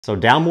So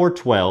Dalmore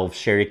 12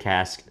 Sherry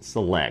Cask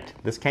Select.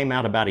 This came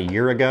out about a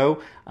year ago.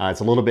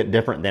 It's a little bit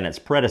different than its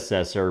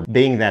predecessor,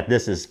 being that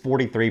this is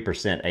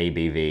 43%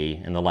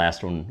 ABV and the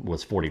last one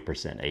was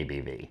 40%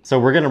 ABV. So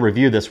we're gonna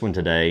review this one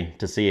today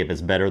to see if it's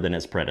better than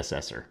its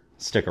predecessor.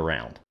 Stick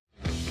around.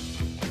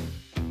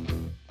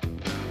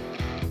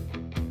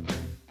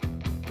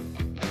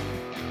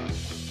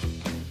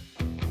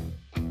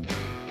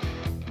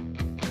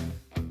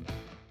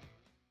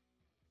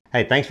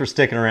 Hey, thanks for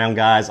sticking around,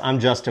 guys. I'm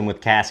Justin with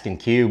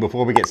Casks-n-Que.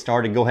 Before we get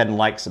started, go ahead and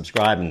like,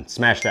 subscribe, and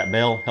smash that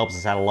bell. Helps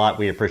us out a lot.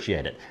 We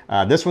appreciate it.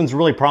 This one's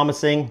really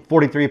promising,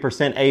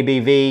 43%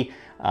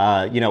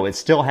 ABV. You know, it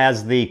still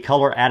has the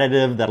color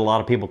additive that a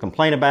lot of people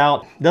complain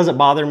about. Doesn't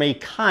bother me,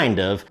 kind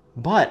of,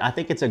 but I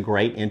think it's a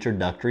great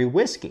introductory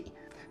whiskey.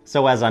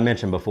 So as I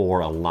mentioned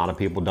before, a lot of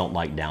people don't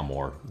like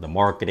Dalmore. The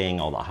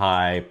marketing, all the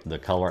hype, the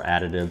color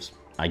additives,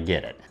 I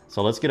get it.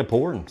 So let's get a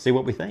pour and see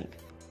what we think.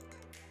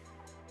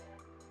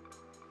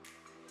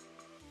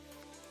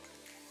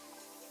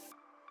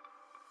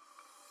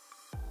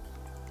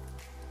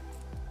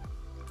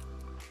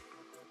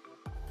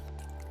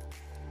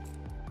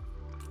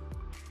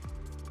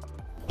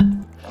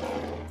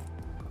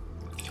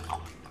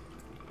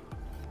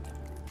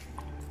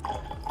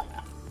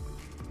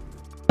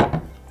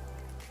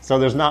 So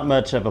there's not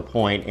much of a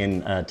point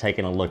in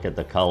taking a look at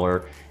the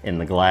color in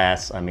the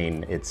glass. I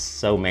mean, it's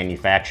so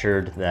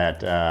manufactured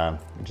that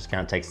it just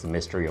kind of takes the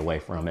mystery away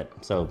from it.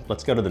 So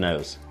let's go to the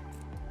nose.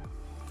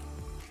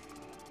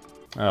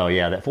 Oh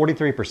yeah, that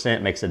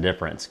 43% makes a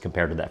difference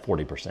compared to that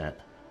 40%.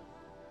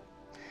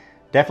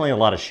 Definitely a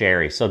lot of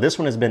sherry. So this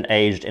one has been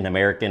aged in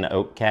American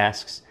oak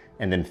casks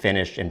and then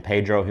finished in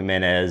Pedro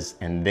Jimenez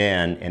and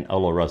then in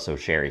Oloroso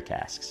sherry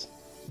casks.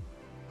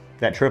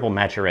 That triple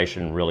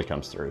maturation really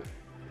comes through.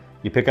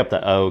 You pick up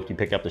the oak, you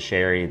pick up the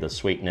sherry, the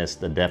sweetness,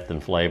 the depth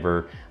and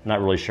flavor. I'm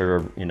not really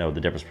sure, you know, the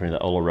difference between the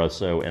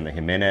Oloroso and the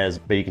Jimenez,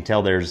 but you can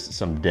tell there's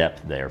some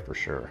depth there for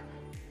sure.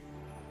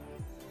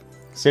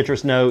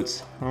 Citrus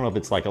notes, I don't know if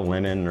it's like a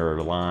lemon or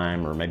a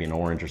lime or maybe an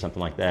orange or something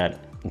like that.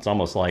 It's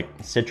almost like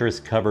citrus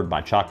covered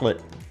by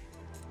chocolate.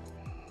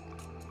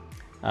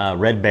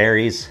 Red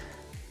berries,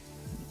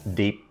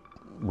 deep,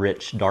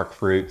 rich, dark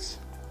fruits.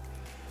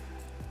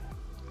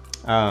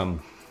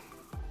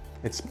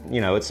 It's, you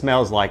know, it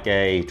smells like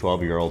a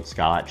 12-year-old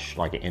Scotch,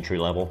 like an entry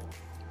level.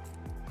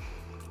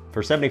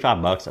 For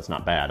 75 bucks, that's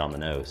not bad on the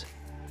nose.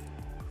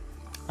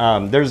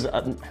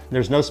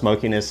 There's no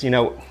smokiness. You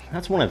know,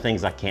 that's one of the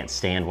things I can't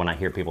stand when I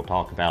hear people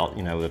talk about,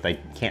 you know, that they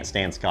can't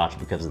stand Scotch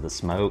because of the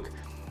smoke.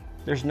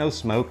 There's no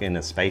smoke in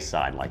a space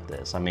side like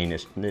this. I mean,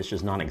 it's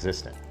just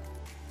non-existent.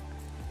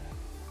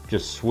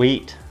 Just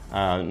sweet.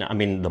 I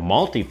mean, the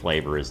malty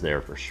flavor is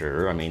there for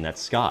sure. I mean,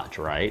 that's Scotch,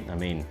 right? I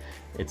mean,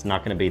 it's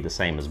not gonna be the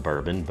same as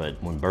bourbon, but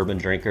when bourbon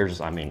drinkers,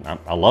 I mean,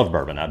 I love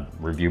bourbon. I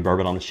review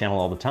bourbon on this channel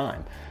all the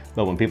time.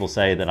 But when people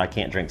say that I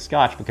can't drink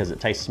Scotch because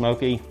it tastes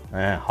smoky,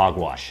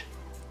 hogwash.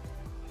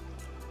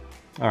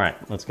 All right,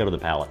 let's go to the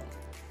palate.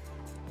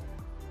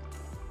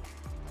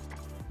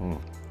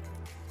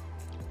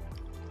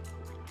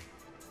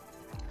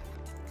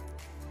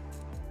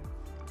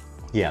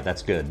 Yeah,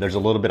 that's good. There's a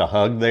little bit of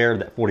hug there.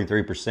 That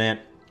 43%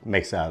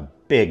 makes a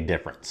big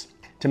difference.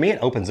 To me, it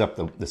opens up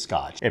the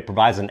Scotch. It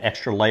provides an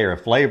extra layer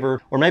of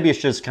flavor, or maybe it's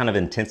just kind of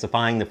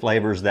intensifying the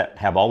flavors that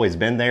have always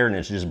been there and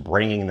it's just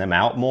bringing them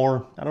out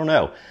more. I don't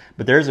know.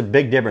 But there's a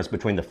big difference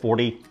between the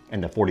 40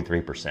 and the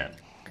 43%.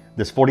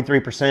 This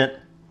 43%,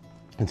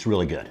 it's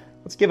really good.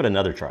 Let's give it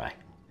another try.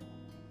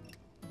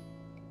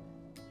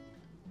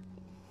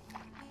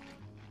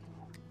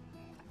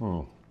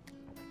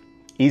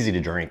 Easy to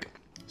drink,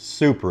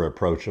 super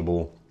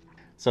approachable.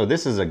 So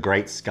this is a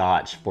great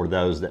Scotch for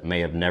those that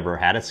may have never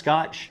had a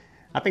Scotch.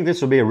 I think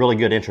this will be a really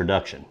good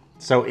introduction.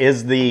 So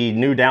is the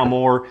new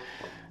Dalmore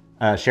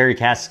Sherry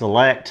Cask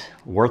Select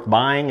worth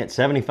buying at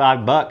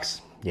 75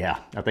 bucks? Yeah,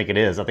 I think it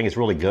is. I think it's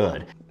really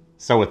good.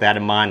 So with that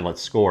in mind, let's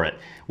score it.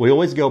 We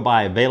always go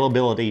by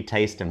availability,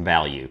 taste, and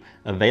value.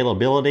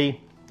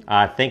 Availability,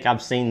 I think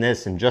I've seen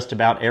this in just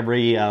about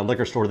every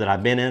liquor store that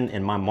I've been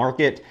in my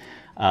market.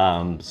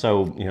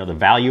 So, you know, the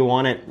value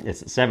on it,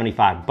 it's at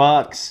 75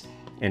 bucks.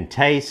 And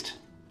taste,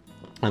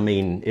 I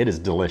mean, it is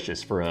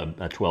delicious for a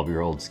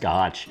 12-year-old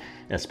Scotch,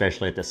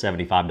 especially at the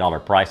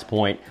 $75 price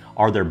point.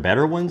 Are there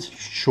better ones?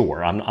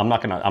 Sure, I'm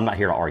not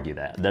here to argue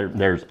that.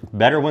 There's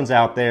better ones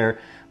out there,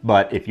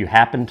 but if you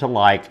happen to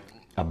like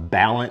a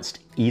balanced,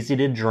 easy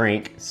to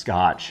drink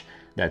Scotch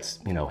that's,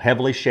 you know,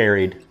 heavily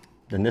sherried,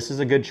 then this is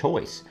a good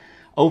choice.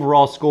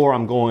 Overall score,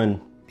 I'm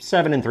going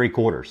 7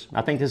 3/4.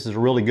 I think this is a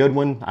really good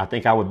one. I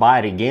think I would buy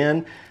it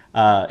again.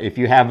 If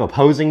you have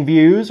opposing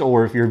views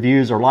or if your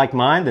views are like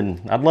mine,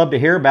 then I'd love to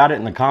hear about it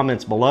in the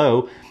comments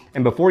below.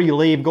 And before you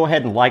leave, go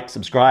ahead and like,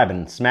 subscribe,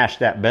 and smash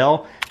that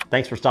bell.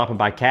 Thanks for stopping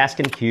by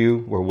Cask-n-Que,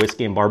 where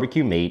whiskey and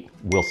barbecue meet.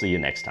 We'll see you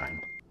next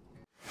time.